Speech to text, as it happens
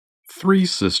Three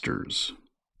Sisters.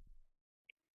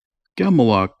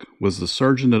 Gammalok was the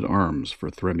sergeant-at-arms for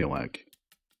Thremulak.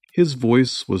 His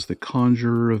voice was the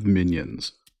conjurer of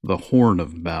minions, the horn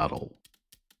of battle.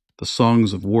 The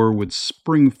songs of war would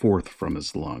spring forth from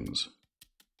his lungs.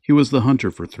 He was the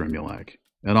hunter for Thremulak,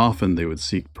 and often they would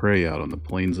seek prey out on the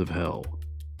plains of hell.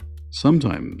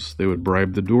 Sometimes they would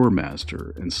bribe the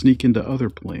doormaster and sneak into other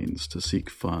plains to seek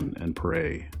fun and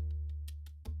prey.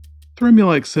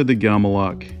 Thremulak said to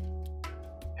Gammalok,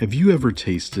 "Have you ever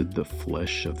tasted the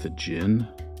flesh of the jinn?"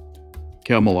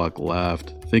 Gammalok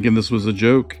laughed, thinking this was a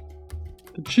joke.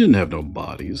 The jinn have no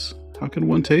bodies. How can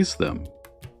one taste them?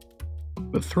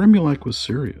 But Thremulak was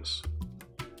serious.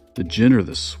 The jinn are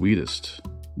the sweetest.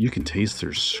 You can taste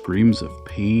their screams of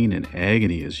pain and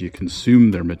agony as you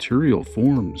consume their material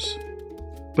forms.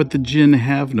 But the jinn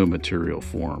have no material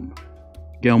form.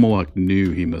 Gammalok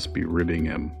knew he must be ribbing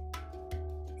him.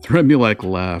 Thremulak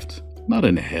laughed. "Not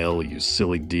in hell, you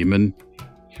silly demon.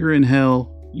 Here in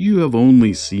hell, you have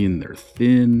only seen their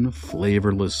thin,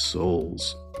 flavorless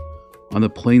souls. On the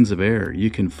plains of air, you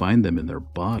can find them in their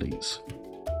bodies.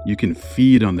 You can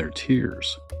feed on their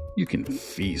tears. You can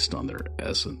feast on their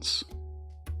essence."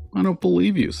 "I don't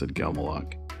believe you," said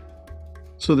Gammalok.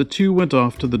 So the two went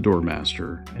off to the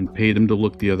doormaster and paid him to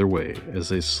look the other way as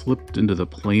they slipped into the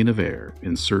plain of air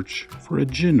in search for a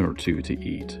jinn or two to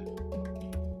eat.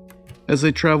 As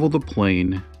they traveled the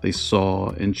plain, they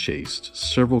saw and chased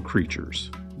several creatures,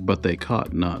 but they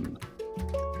caught none.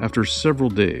 After several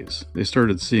days, they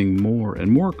started seeing more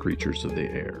and more creatures of the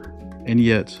air, and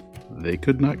yet they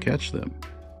could not catch them.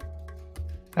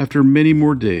 After many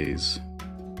more days,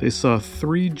 they saw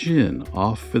three jinn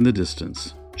off in the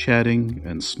distance, chatting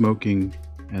and smoking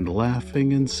and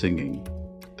laughing and singing.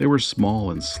 They were small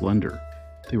and slender.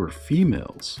 They were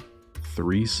females,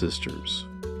 three sisters.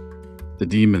 The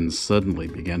demons suddenly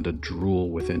began to drool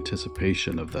with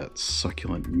anticipation of that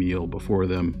succulent meal before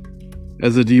them.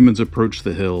 As the demons approached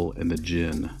the hill and the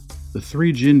jinn, the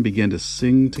three jinn began to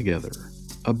sing together,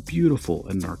 a beautiful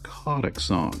and narcotic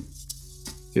song.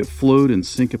 It flowed in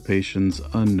syncopations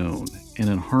unknown and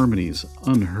in harmonies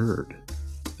unheard.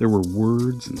 There were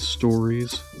words and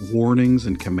stories, warnings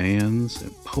and commands,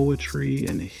 and poetry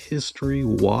and history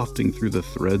wafting through the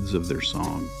threads of their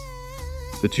song.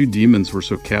 The two demons were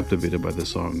so captivated by the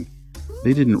song,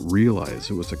 they didn't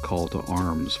realize it was a call to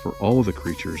arms for all the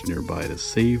creatures nearby to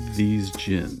save these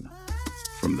jinn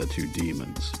from the two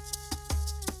demons.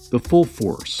 The full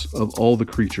force of all the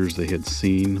creatures they had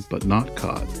seen but not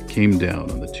caught came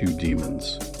down on the two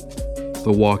demons.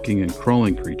 The walking and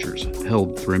crawling creatures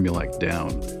held Thremulak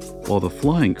down, while the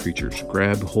flying creatures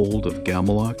grabbed hold of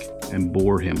Gammalok and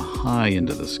bore him high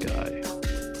into the sky.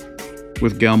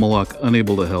 With Gammalok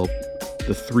unable to help,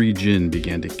 the three jinn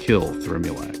began to kill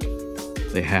Thremulak.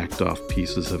 They hacked off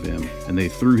pieces of him, and they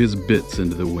threw his bits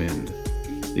into the wind.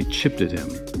 They chipped at him,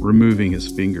 removing his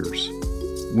fingers,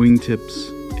 wingtips,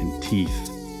 and teeth.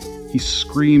 He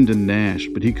screamed and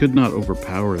gnashed, but he could not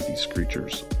overpower these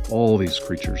creatures, all these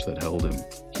creatures that held him.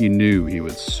 He knew he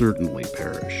would certainly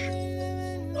perish.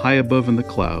 High above in the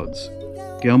clouds,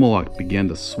 Gammalok began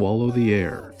to swallow the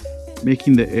air,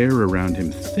 making the air around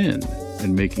him thin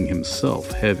and making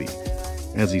himself heavy.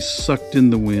 As he sucked in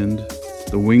the wind,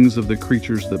 the wings of the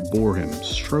creatures that bore him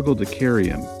struggled to carry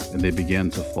him, and they began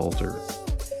to falter.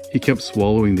 He kept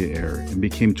swallowing the air and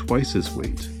became twice his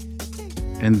weight,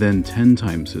 and then 10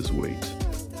 times his weight,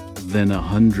 then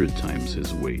 100 times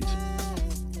his weight.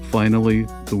 Finally,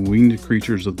 the winged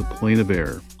creatures of the plain of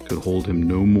air could hold him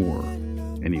no more,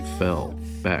 and he fell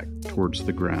back towards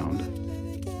the ground.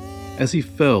 As he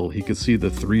fell, he could see the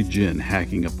three jinn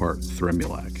hacking apart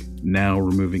Thremulak, now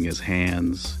removing his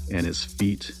hands and his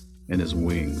feet and his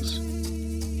wings.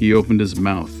 He opened his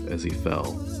mouth as he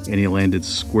fell, and he landed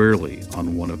squarely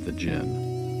on one of the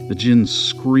jinn. The jinn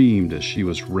screamed as she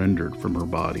was rendered from her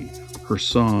body, her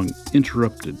song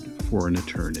interrupted for an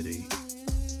eternity.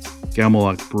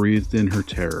 Gammalok breathed in her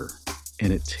terror,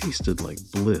 and it tasted like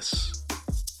bliss.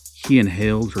 He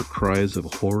inhaled her cries of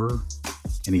horror,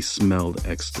 and he smelled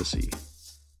ecstasy.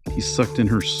 He sucked in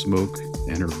her smoke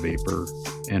and her vapor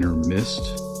and her mist,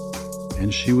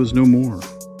 and she was no more.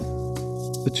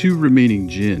 The two remaining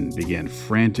jinn began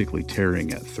frantically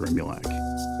tearing at Thremulak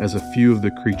as a few of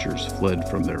the creatures fled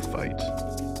from their fight.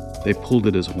 They pulled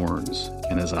at his horns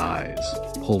and his eyes,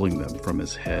 pulling them from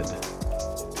his head.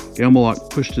 Gammalok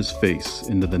pushed his face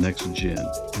into the next jinn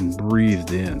and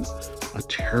breathed in a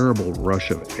terrible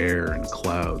rush of air and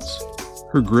clouds.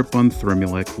 Her grip on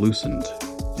Thremulak loosened,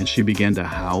 and she began to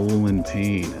howl in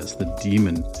pain as the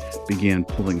demon began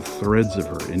pulling threads of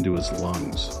her into his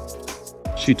lungs.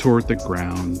 She tore at the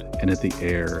ground and at the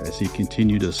air as he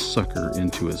continued to suck her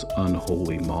into his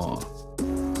unholy maw.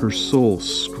 Her soul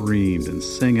screamed and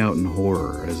sang out in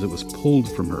horror as it was pulled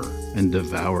from her and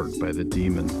devoured by the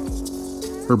demon.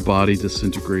 Her body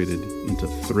disintegrated into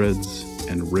threads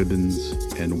and ribbons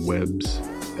and webs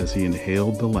as he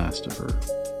inhaled the last of her.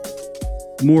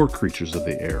 More creatures of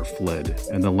the air fled,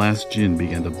 and the last djinn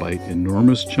began to bite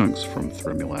enormous chunks from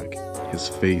Thrymulak, his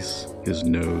face, his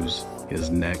nose, his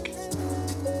neck.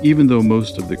 Even though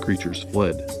most of the creatures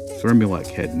fled, Thrymulak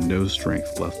had no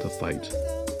strength left to fight.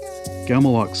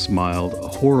 Gamelok smiled a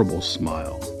horrible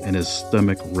smile, and his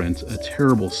stomach rent a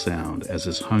terrible sound as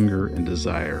his hunger and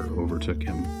desire overtook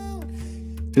him.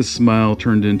 His smile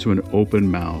turned into an open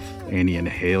mouth, and he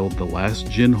inhaled the last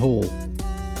djinn whole.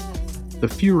 The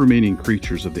few remaining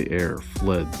creatures of the air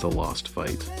fled the lost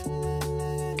fight.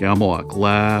 Gamelok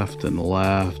laughed and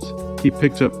laughed. He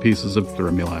picked up pieces of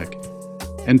Thrymulak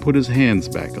and put his hands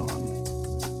back on,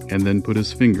 and then put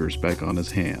his fingers back on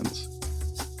his hands.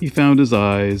 He found his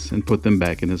eyes and put them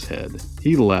back in his head.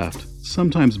 He laughed,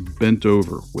 sometimes bent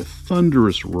over with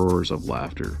thunderous roars of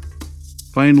laughter.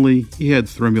 Finally, he had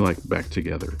Thrymulak back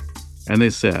together, and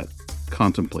they sat,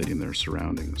 contemplating their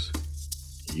surroundings.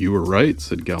 "You were right,"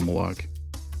 said Gamelok.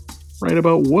 "Right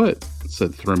about what?"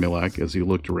 said Thrymulak as he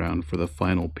looked around for the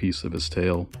final piece of his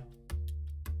tail.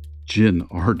 "Djinn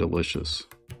are delicious."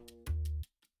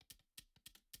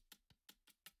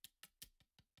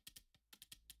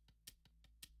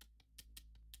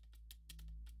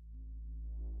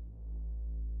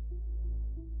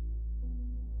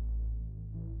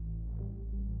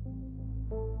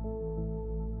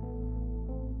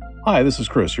 Hi, this is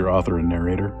Chris, your author and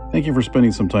narrator. Thank you for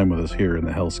spending some time with us here in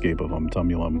the hellscape of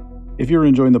Umtumulum. If you're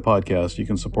enjoying the podcast, you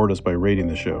can support us by rating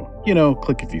the show.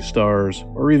 Click a few stars,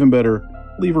 or even better,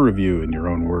 leave a review in your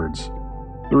own words.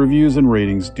 The reviews and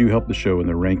ratings do help the show in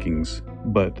the rankings,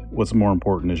 but what's more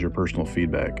important is your personal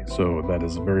feedback, so that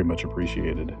is very much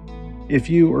appreciated. If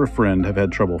you or a friend have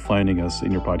had trouble finding us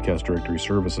in your podcast directory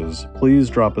services, please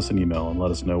drop us an email and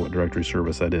let us know what directory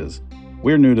service that is.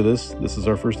 We're new to this is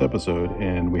our first episode,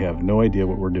 and we have no idea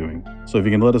what we're doing. So if you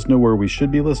can let us know where we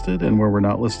should be listed and where we're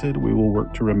not listed, we will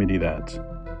work to remedy that.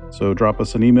 So drop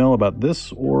us an email about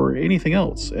this or anything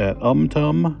else at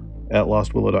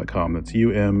umtum@lostwillow.com. That's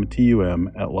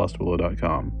umtum at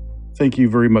lostwillow.com. Thank you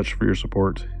very much for your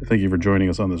support. Thank you for joining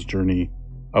us on this journey.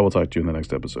 I will talk to you in the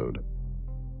next episode.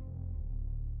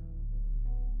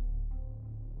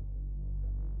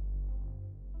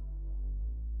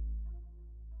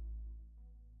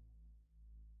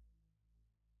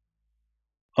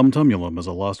 Umtumulum is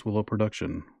a Lost Willow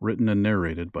production, written and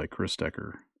narrated by Chris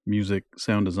Decker. Music,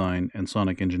 sound design, and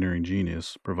sonic engineering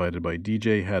genius provided by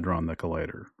DJ Hadron the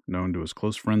Collider, known to his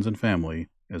close friends and family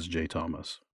as J. Thomas.